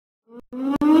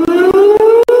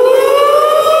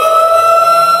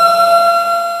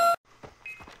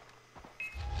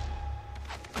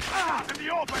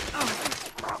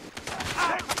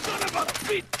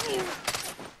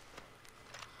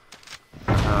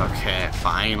Okay,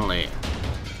 finally.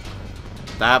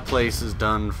 That place is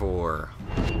done for.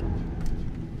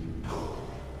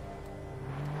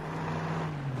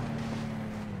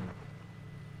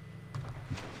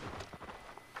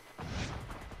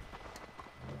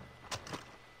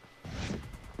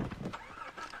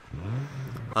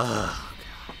 Ugh.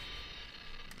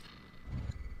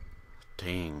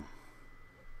 Dang.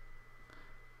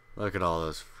 Look at all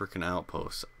those freaking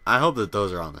outposts. I hope that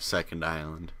those are on the second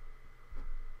island.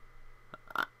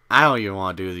 I don't even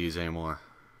want to do these anymore.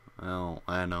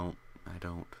 I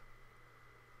don't.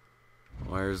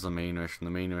 Where's the main mission?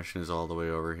 The main mission is all the way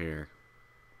over here.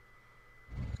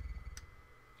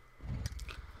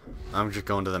 I'm just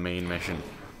going to the main mission.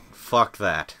 Fuck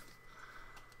that.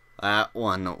 That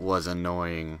one was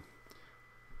annoying.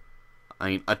 I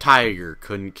mean, a tiger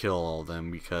couldn't kill all of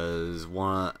them because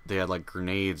they had like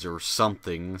grenades or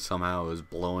something. Somehow it was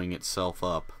blowing itself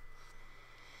up.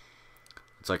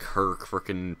 It's like her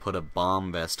frickin' put a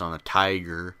bomb vest on a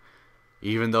tiger.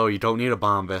 Even though you don't need a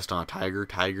bomb vest on a tiger.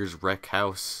 Tigers wreck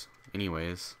house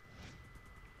anyways.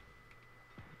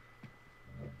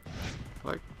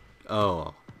 Like,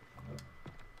 oh.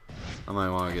 I might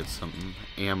want to get some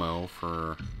ammo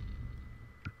for...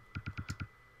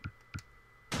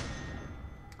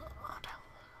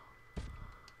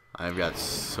 I've got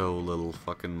so little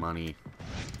fucking money.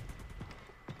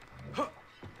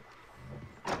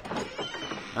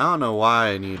 I don't know why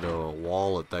I need a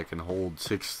wallet that can hold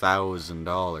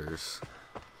 $6,000.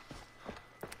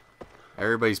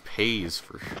 Everybody's pays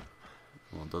for...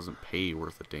 Well, it doesn't pay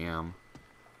worth a damn.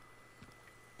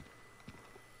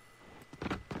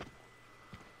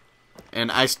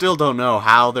 And I still don't know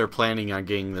how they're planning on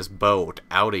getting this boat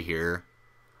out of here.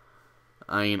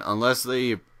 I mean, unless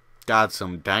they got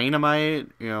some dynamite,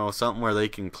 you know, something where they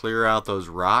can clear out those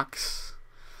rocks.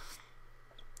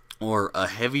 Or a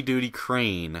heavy-duty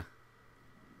crane.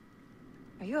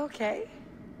 Are you okay?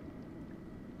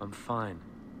 I'm fine.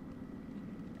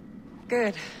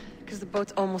 Good, because the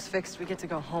boat's almost fixed. We get to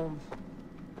go home.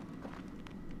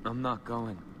 I'm not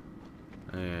going.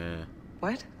 What?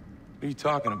 What are you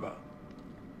talking about?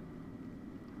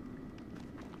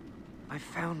 I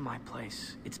found my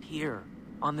place. It's here,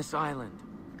 on this island.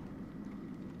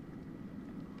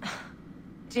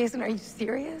 Jason, are you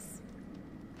serious?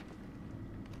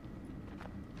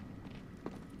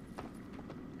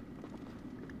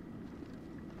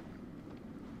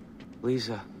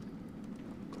 Lisa.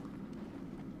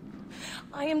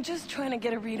 I am just trying to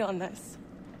get a read on this.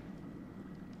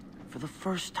 For the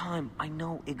first time, I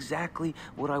know exactly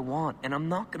what I want, and I'm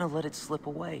not gonna let it slip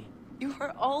away. You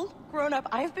are all grown up.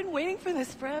 I've been waiting for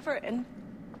this forever, and...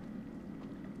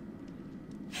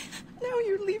 now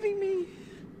you're leaving me.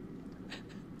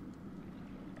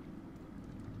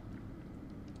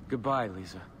 Goodbye,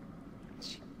 Lisa.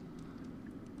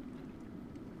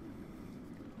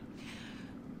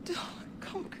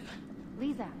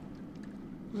 Lisa,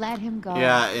 let him go.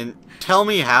 Yeah, and tell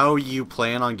me how you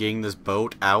plan on getting this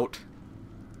boat out.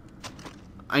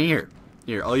 I'm here.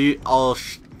 I'll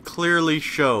clearly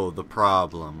show the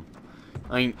problem.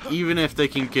 I mean, even if they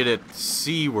can get it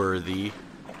seaworthy,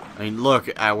 I mean, look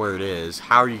at where it is.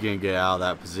 How are you gonna get out of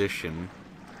that position?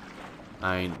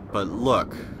 I mean, but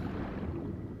look.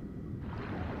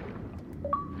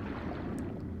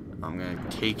 I'm gonna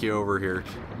take you over here.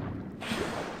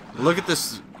 Look at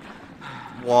this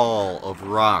wall of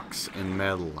rocks and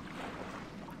metal.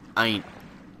 I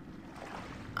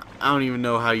don't even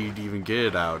know how you'd even get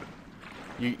it out.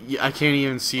 I can't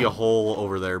even see a hole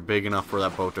over there big enough for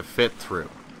that boat to fit through.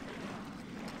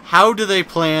 How do they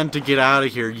plan to get out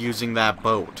of here using that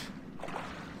boat?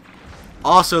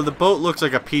 Also, the boat looks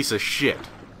like a piece of shit.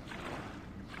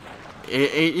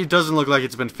 It doesn't look like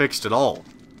it's been fixed at all.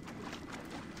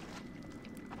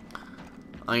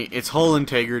 I mean, its whole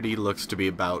integrity looks to be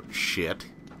about shit.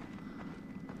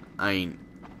 I mean,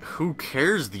 who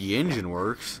cares the engine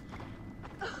works?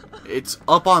 It's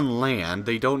up on land.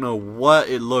 They don't know what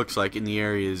it looks like in the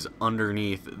areas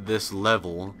underneath this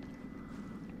level.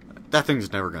 That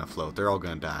thing's never gonna float. They're all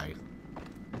gonna die.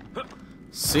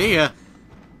 See ya!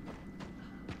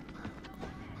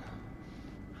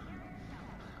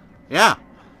 Yeah.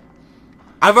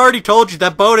 I've already told you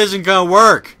that boat isn't gonna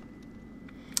work.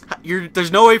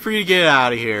 There's no way for you to get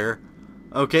out of here.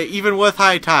 Okay, even with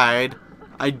high tide,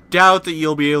 I doubt that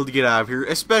you'll be able to get out of here,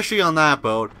 especially on that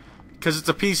boat, because it's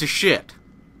a piece of shit.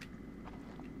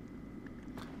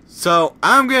 So,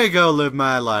 I'm gonna go live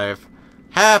my life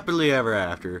happily ever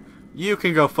after. You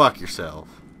can go fuck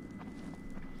yourself.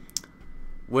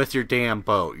 With your damn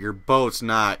boat. Your boat's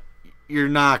not... You're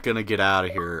not gonna get out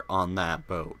of here on that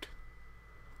boat.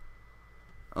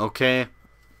 Okay?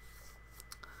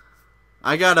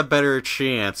 I got a better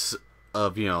chance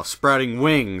of, you know, sprouting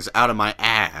wings out of my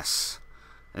ass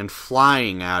and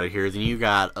flying out of here than you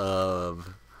got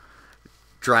of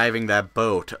driving that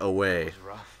boat away. It was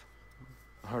rough.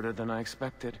 Harder than I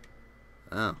expected.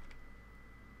 Oh.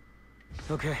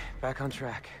 Okay, back on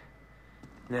track.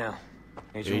 Now,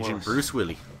 Agent Agent Willis. Bruce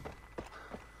Willie.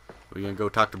 We gonna go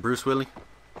talk to Bruce Willie?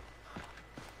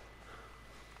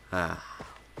 Ah.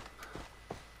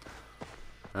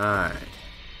 Alright.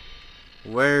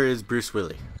 Where is Bruce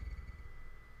Willie?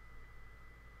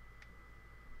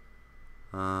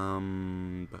 Oh.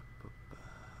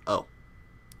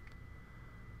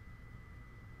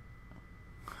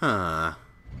 Huh.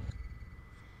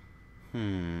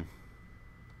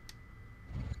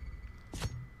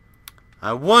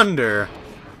 I wonder.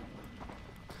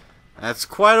 That's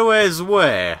quite a ways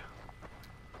away.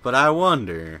 But I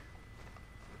wonder.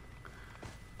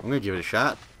 I'm gonna give it a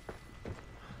shot.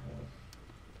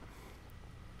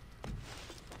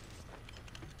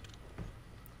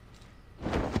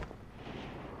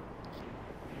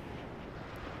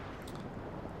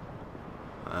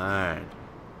 Alright.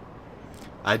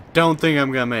 I don't think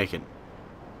I'm gonna make it.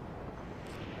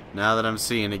 Now that I'm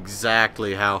seeing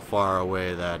exactly how far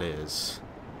away that is.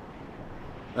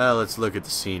 Well, let's look at the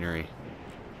scenery.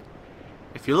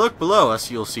 If you look below us,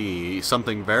 you'll see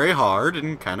something very hard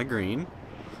and kind of green,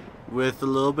 with a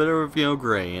little bit of, you know,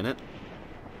 gray in it.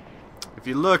 If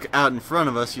you look out in front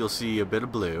of us, you'll see a bit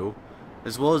of blue,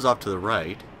 as well as off to the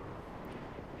right.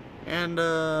 And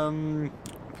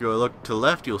if you look to the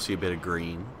left, you'll see a bit of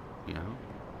green, you know.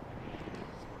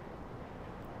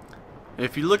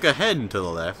 If you look ahead and to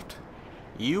the left,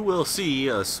 you will see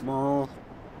a small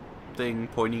thing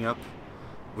pointing up,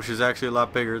 which is actually a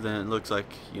lot bigger than it looks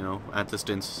like, you know, at this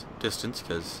distance,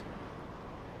 because,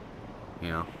 you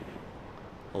know,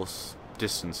 whole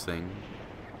distance thing.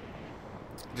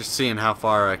 Just seeing how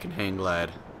far I can hang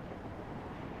glide.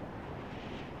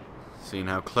 Seeing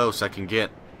how close I can get.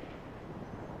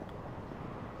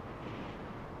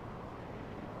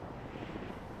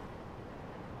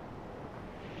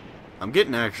 I'm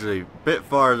getting actually a bit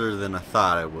farther than I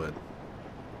thought I would.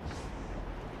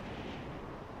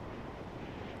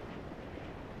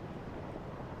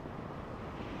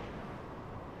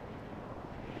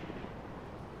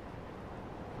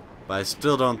 But I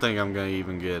still don't think I'm gonna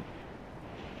even get.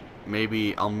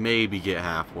 I'll maybe get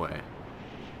halfway.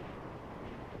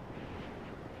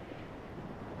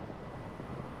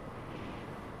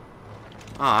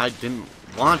 I didn't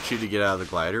want you to get out of the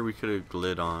glider. We could have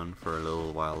glid on for a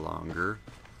little while longer.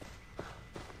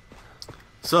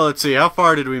 So let's see, how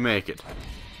far did we make it?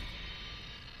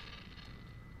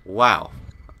 Wow.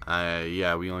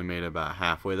 Yeah, we only made it about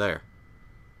halfway there.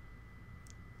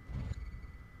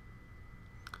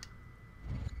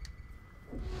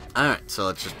 Alright, so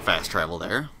let's just fast travel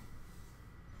there.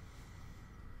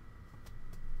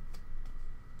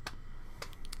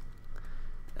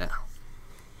 Yeah.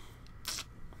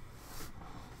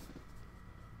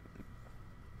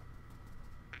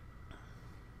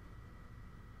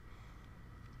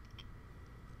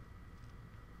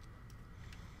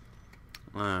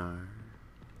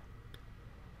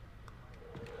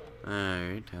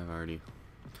 Alright, I've already...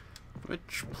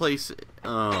 Which place...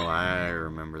 Oh, I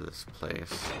remember this place.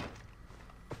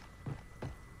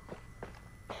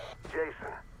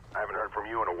 Jason, I haven't heard from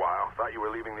you in a while. Thought you were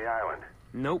leaving the island.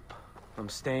 Nope. I'm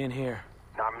staying here.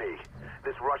 Not me.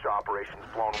 This Russia operation's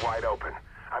blown wide open.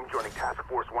 I'm joining Task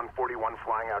Force 141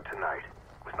 flying out tonight.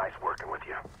 It was nice working with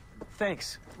you.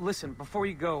 Thanks. Listen, before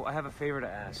you go, I have a favor to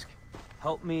ask.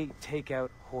 Help me take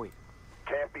out Hoyt.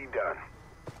 Can't be done.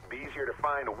 Be easier to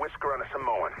find a whisker on a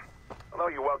Samoan. Although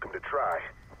you're welcome to try.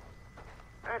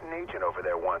 I had an agent over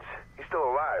there once. He's still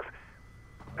alive,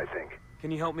 I think.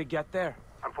 Can you help me get there?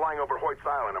 I'm flying over Hoyt's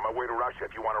Island on my way to Russia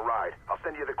if you want to ride. I'll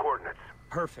send you the coordinates.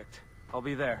 Perfect. I'll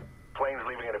be there. Plane's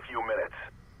leaving in a few minutes.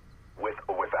 With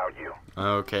or without you.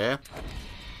 Okay.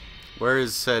 Where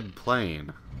is said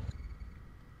plane?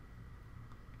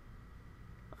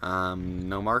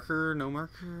 No marker, no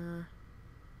marker.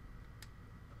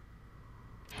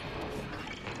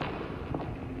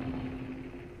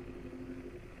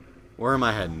 Where am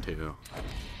I heading to?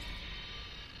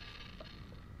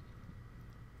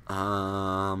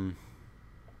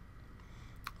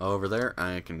 Over there.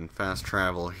 I can fast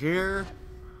travel here.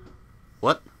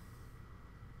 What?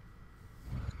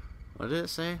 What did it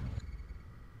say?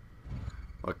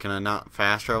 What, can I not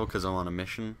fast travel because I'm on a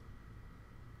mission?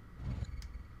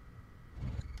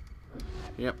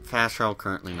 Yep, fast travel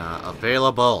currently not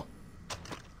available.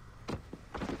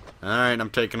 Alright, I'm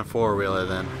taking a four-wheeler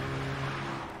then.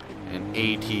 An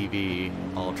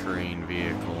ATV, all-terrain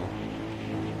vehicle.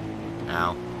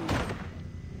 Ow.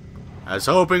 I was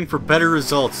hoping for better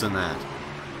results than that.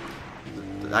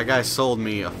 That guy sold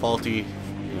me a faulty,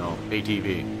 you know,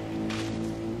 ATV.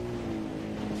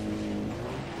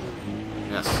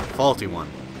 Yes, faulty one.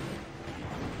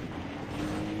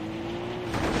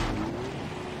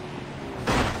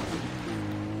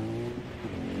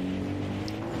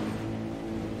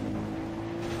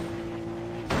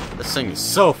 This thing is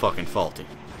so fucking faulty.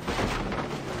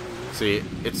 See,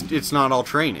 it's not all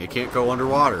terrain. It can't go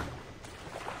underwater.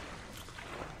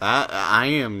 I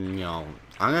am, you know,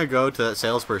 I'm gonna go to that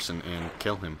salesperson and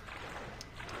kill him.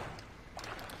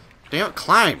 Damn it,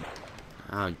 climb!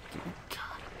 Oh,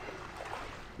 God.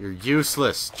 You're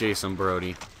useless, Jason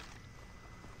Brody.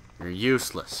 You're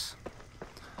useless.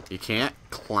 You can't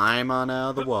climb on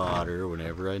out of the water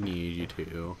whenever I need you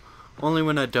to. Only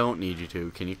when I don't need you to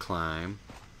can you climb.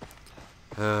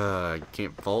 I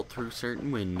can't vault through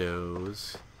certain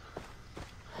windows.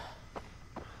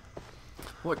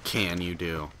 What can you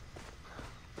do?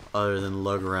 Other than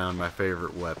lug around my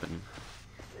favorite weapon.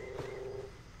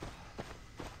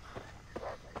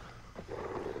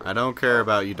 I don't care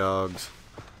about you dogs.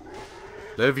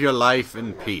 Live your life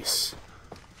in peace.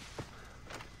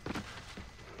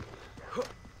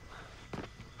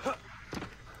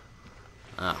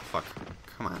 Ah, fuck.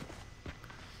 Come on.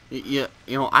 Yeah,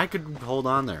 you know, I could hold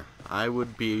on there. I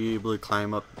would be able to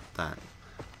climb up that.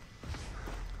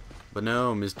 But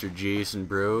no, Mr. Jason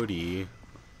Brody,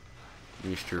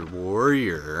 Mr.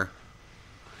 Warrior,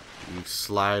 you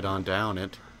slide on down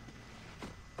it.